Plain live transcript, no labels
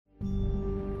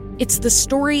It's the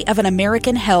story of an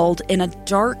American held in a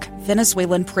dark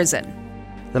Venezuelan prison.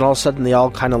 Then all of a sudden they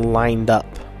all kind of lined up.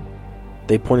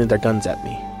 They pointed their guns at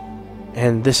me.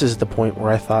 And this is the point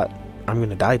where I thought, I'm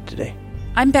going to die today.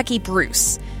 I'm Becky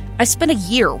Bruce. I spent a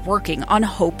year working on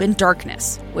Hope in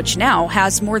Darkness, which now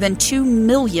has more than 2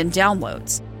 million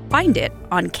downloads. Find it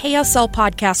on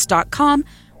kslpodcast.com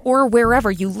or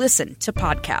wherever you listen to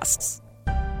podcasts.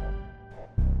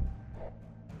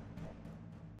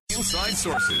 Inside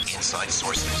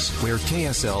Sources, where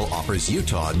KSL offers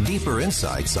Utah deeper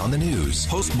insights on the news.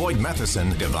 Host Boyd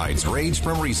Matheson divides rage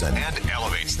from reason and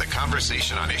elevates the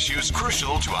conversation on issues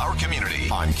crucial to our community.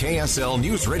 On KSL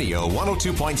News Radio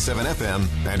 102.7 FM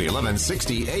and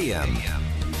 1160 AM.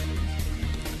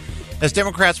 As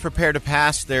Democrats prepare to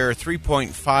pass their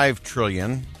 $3.5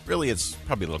 trillion, really it's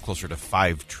probably a little closer to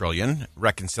 $5 trillion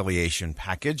reconciliation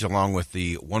package, along with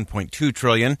the $1.2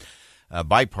 trillion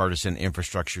bipartisan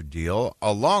infrastructure deal,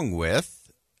 along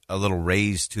with a little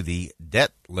raise to the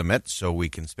debt limit so we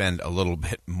can spend a little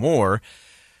bit more.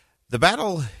 The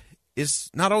battle is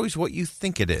not always what you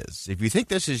think it is. If you think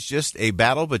this is just a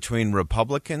battle between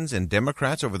Republicans and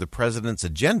Democrats over the president's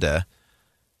agenda,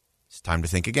 it's time to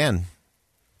think again.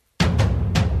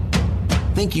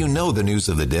 Think you know the news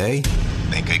of the day?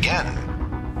 Think again.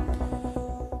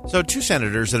 So 2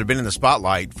 senators that have been in the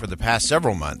spotlight for the past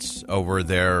several months over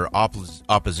their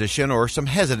opposition or some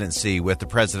hesitancy with the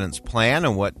president's plan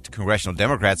and what congressional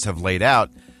Democrats have laid out.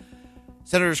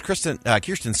 Senators Kyrsten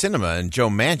Sinema and Joe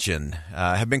Manchin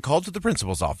have been called to the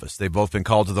principal's office. They've both been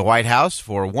called to the White House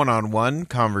for one-on-one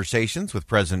conversations with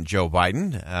President Joe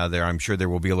Biden. I'm sure there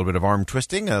will be a little bit of arm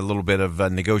twisting, a little bit of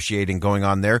negotiating going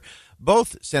on there.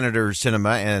 Both Senator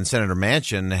Sinema and Senator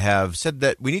Manchin have said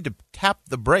that we need to tap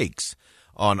the brakes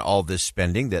on all this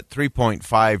spending, that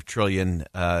 $3.5 trillion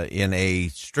in a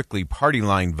strictly party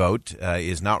line vote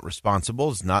is not responsible,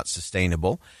 is not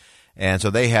sustainable. And so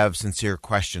they have sincere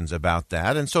questions about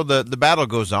that. And so the battle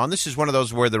goes on. This is one of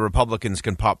those where the Republicans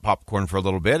can pop popcorn for a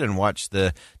little bit and watch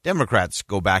the Democrats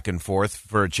go back and forth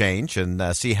for a change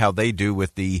and see how they do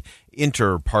with the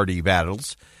inter-party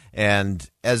battles. And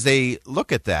as they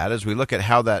look at that, as we look at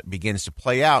how that begins to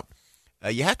play out,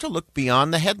 you have to look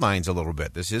beyond the headlines a little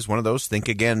bit. This is one of those think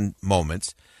again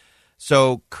moments.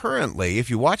 So currently, if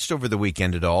you watched over the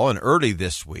weekend at all and early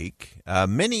this week,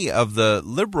 many of the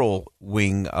liberal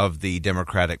wing of the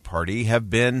Democratic Party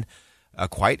have been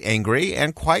quite angry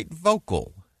and quite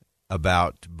vocal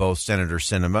about both Senator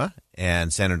Sinema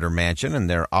and Senator Manchin and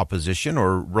their opposition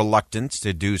or reluctance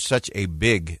to do such a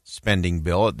big spending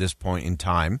bill at this point in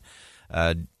time.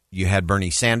 You had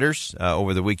Bernie Sanders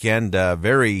over the weekend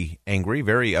very angry,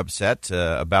 very upset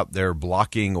about their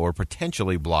blocking or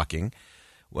potentially blocking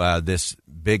this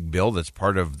big bill that's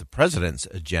part of the president's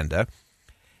agenda.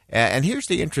 And here's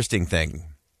the interesting thing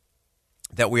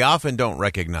that we often don't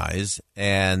recognize,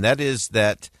 and that is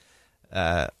that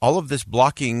all of this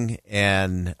blocking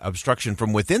and obstruction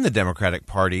from within the Democratic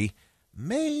Party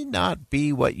may not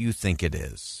be what you think it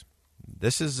is.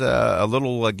 This is a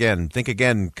little, again, think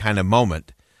again kind of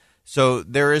moment. So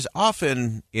there is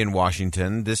often in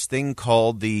Washington this thing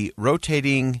called the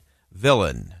rotating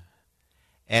villain.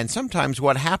 And sometimes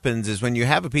what happens is when you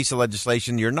have a piece of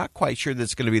legislation, you're not quite sure that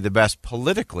it's going to be the best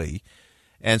politically.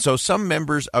 And so some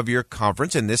members of your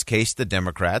conference, in this case the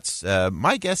Democrats,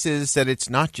 my guess is that it's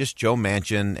not just Joe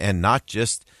Manchin and not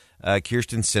just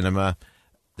Kyrsten Sinema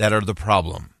that are the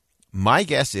problem. My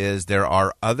guess is there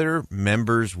are other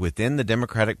members within the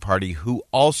Democratic Party who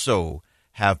also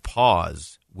have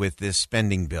pause with this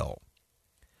spending bill.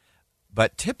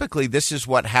 But typically this is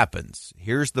what happens.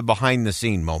 Here's the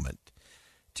behind-the-scene moment.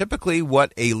 Typically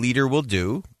what a leader will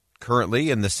do currently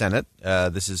in the Senate,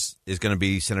 this is going to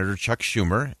be Senator Chuck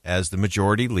Schumer as the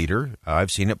majority leader.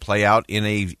 I've seen it play out in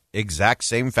a exact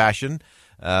same fashion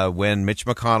when Mitch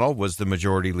McConnell was the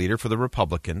majority leader for the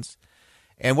Republicans.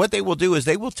 And what they will do is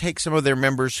they will take some of their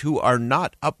members who are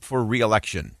not up for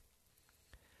re-election,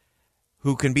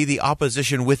 who can be the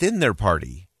opposition within their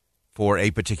party for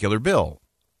a particular bill.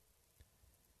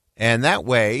 And that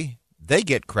way, they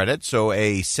get credit. So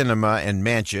a Sinema and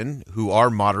Manchin, who are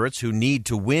moderates, who need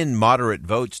to win moderate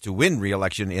votes to win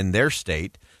re-election in their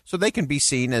state, so they can be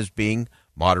seen as being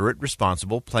moderate,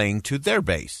 responsible, playing to their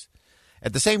base.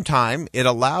 At the same time, it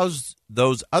allows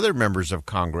those other members of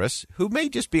Congress who may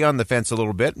just be on the fence a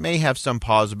little bit, may have some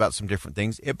pause about some different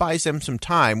things. It buys them some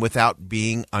time without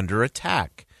being under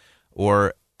attack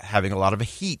or having a lot of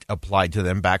heat applied to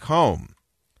them back home.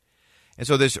 And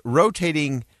so this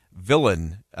rotating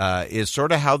villain is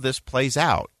sort of how this plays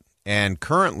out. And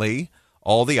currently,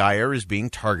 all the ire is being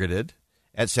targeted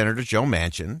at Senator Joe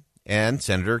Manchin and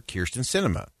Senator Kyrsten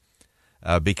Sinema.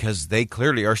 because they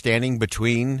clearly are standing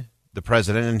between the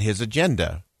president and his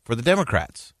agenda for the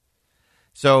Democrats.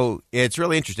 So it's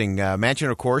really interesting.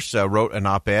 Manchin, of course, wrote an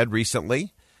op-ed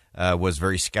recently, was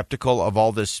very skeptical of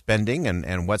all this spending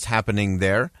and what's happening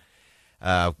there.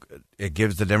 It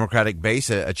gives the Democratic base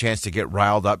a chance to get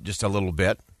riled up just a little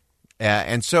bit.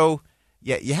 And so,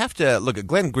 yeah, you have to look at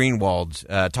Glenn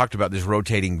Greenwald talked about this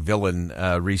rotating villain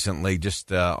recently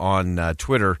just on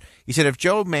Twitter. He said if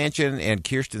Joe Manchin and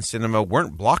Kyrsten Sinema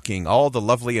weren't blocking all the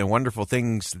lovely and wonderful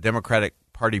things the Democratic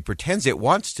Party pretends it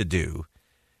wants to do,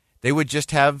 they would just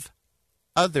have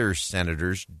other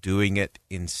senators doing it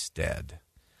instead.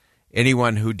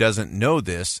 Anyone who doesn't know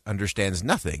this understands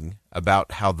nothing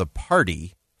about how the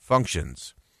party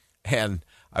functions. And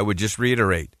I would just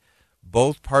reiterate,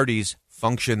 both parties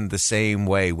function the same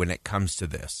way when it comes to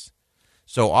this.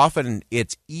 So often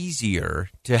it's easier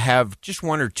to have just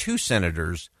one or two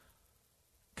senators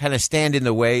kind of stand in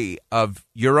the way of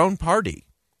your own party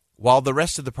while the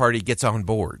rest of the party gets on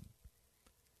board.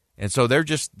 And so they're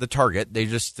just the target. They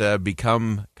just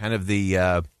become kind of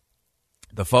the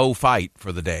faux fight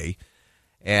for the day.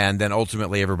 And then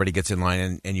ultimately everybody gets in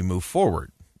line and you move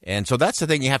forward. And so that's the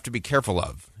thing you have to be careful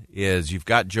of, is you've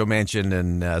got Joe Manchin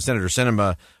and Senator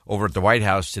Sinema over at the White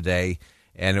House today,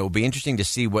 and it will be interesting to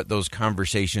see what those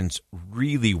conversations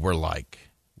really were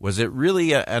like. Was it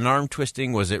really an arm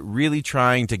twisting? Was it really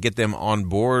trying to get them on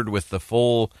board with the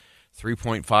full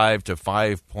 3.5 to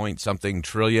 5 point something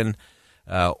trillion?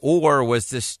 Or was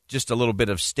this just a little bit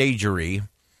of stagery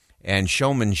and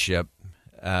showmanship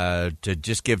to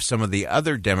just give some of the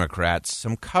other Democrats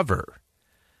some cover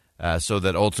so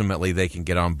that ultimately they can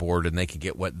get on board and they can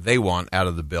get what they want out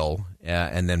of the bill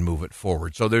and then move it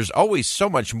forward? So there's always so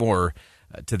much more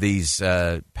to these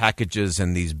packages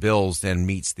and these bills than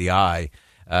meets the eye.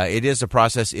 It is a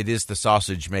process. It is the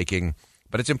sausage making.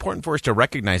 But it's important for us to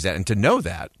recognize that and to know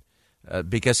that.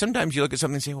 Because sometimes you look at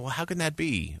something and say, well, how can that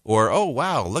be? Or, oh,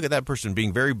 wow, look at that person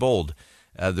being very bold.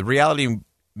 The reality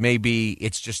may be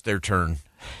it's just their turn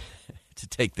to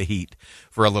take the heat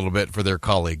for a little bit for their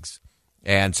colleagues.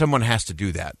 And someone has to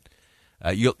do that.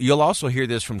 You'll also hear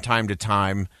this from time to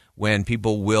time when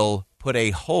people will put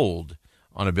a hold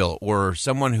on a bill or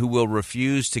someone who will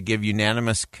refuse to give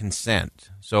unanimous consent.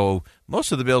 So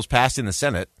most of the bills passed in the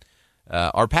Senate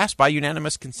are passed by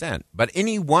unanimous consent. But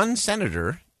any one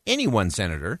senator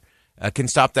can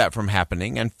stop that from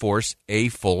happening and force a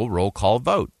full roll call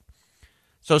vote.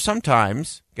 So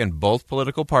sometimes, again, both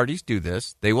political parties do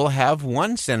this. They will have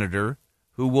one senator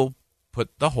who will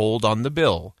put the hold on the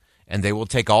bill, and they will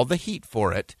take all the heat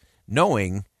for it,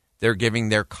 knowing they're giving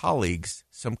their colleagues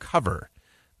some cover.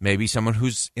 Maybe someone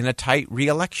who's in a tight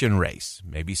re-election race.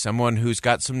 Maybe someone who's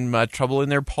got some trouble in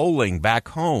their polling back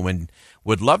home and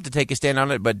would love to take a stand on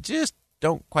it, but just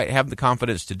don't quite have the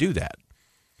confidence to do that.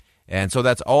 And so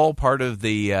that's all part of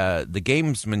the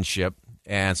gamesmanship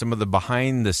and some of the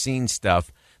behind-the-scenes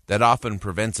stuff that often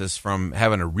prevents us from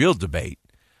having a real debate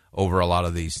over a lot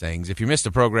of these things. If you missed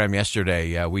the program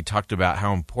yesterday, we talked about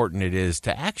how important it is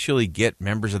to actually get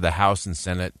members of the House and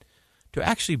Senate to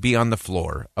actually be on the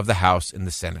floor of the House and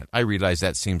the Senate. I realize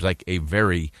that seems like a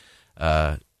very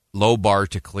low bar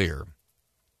to clear,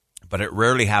 but it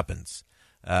rarely happens.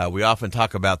 We often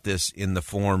talk about this in the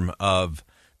form of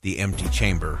the empty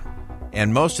chamber.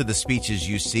 And most of the speeches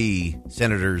you see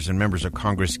senators and members of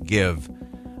Congress give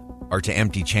are to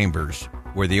empty chambers,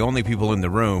 where the only people in the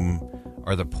room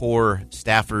are the poor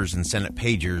staffers and Senate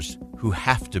pagers who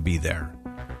have to be there.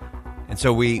 And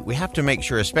so we have to make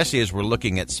sure, especially as we're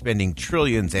looking at spending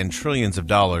trillions and trillions of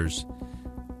dollars,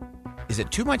 is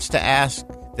it too much to ask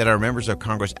that our members of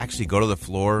Congress actually go to the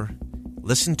floor,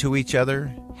 listen to each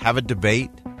other, have a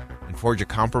debate, and forge a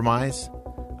compromise?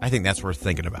 I think that's worth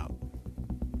thinking about.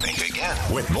 Think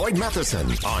Again with Boyd Matheson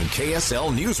on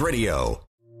KSL News Radio.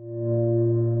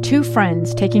 Two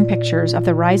friends taking pictures of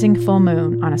the rising full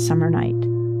moon on a summer night.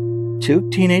 Two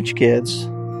teenage kids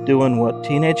doing what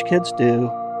teenage kids do.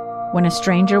 When a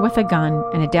stranger with a gun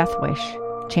and a death wish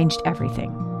changed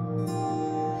everything.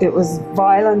 It was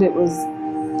violent, it was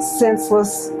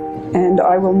senseless, and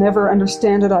I will never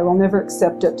understand it, I will never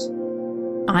accept it.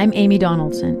 I'm Amy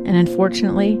Donaldson, and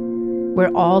unfortunately,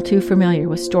 we're all too familiar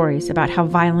with stories about how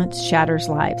violence shatters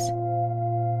lives.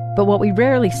 But what we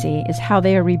rarely see is how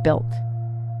they are rebuilt.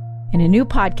 In a new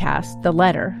podcast, The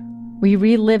Letter, we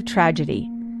relive tragedy,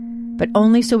 but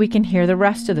only so we can hear the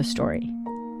rest of the story.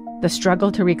 The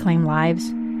struggle to reclaim lives,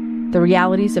 the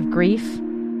realities of grief,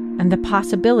 and the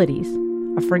possibilities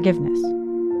of forgiveness.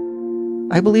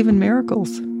 I believe in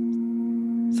miracles.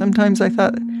 Sometimes I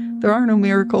thought, there are no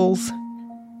miracles.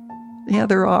 Yeah,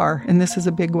 there are, and this is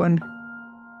a big one.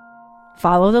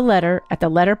 Follow The Letter at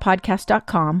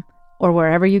theletterpodcast.com or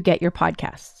wherever you get your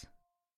podcasts.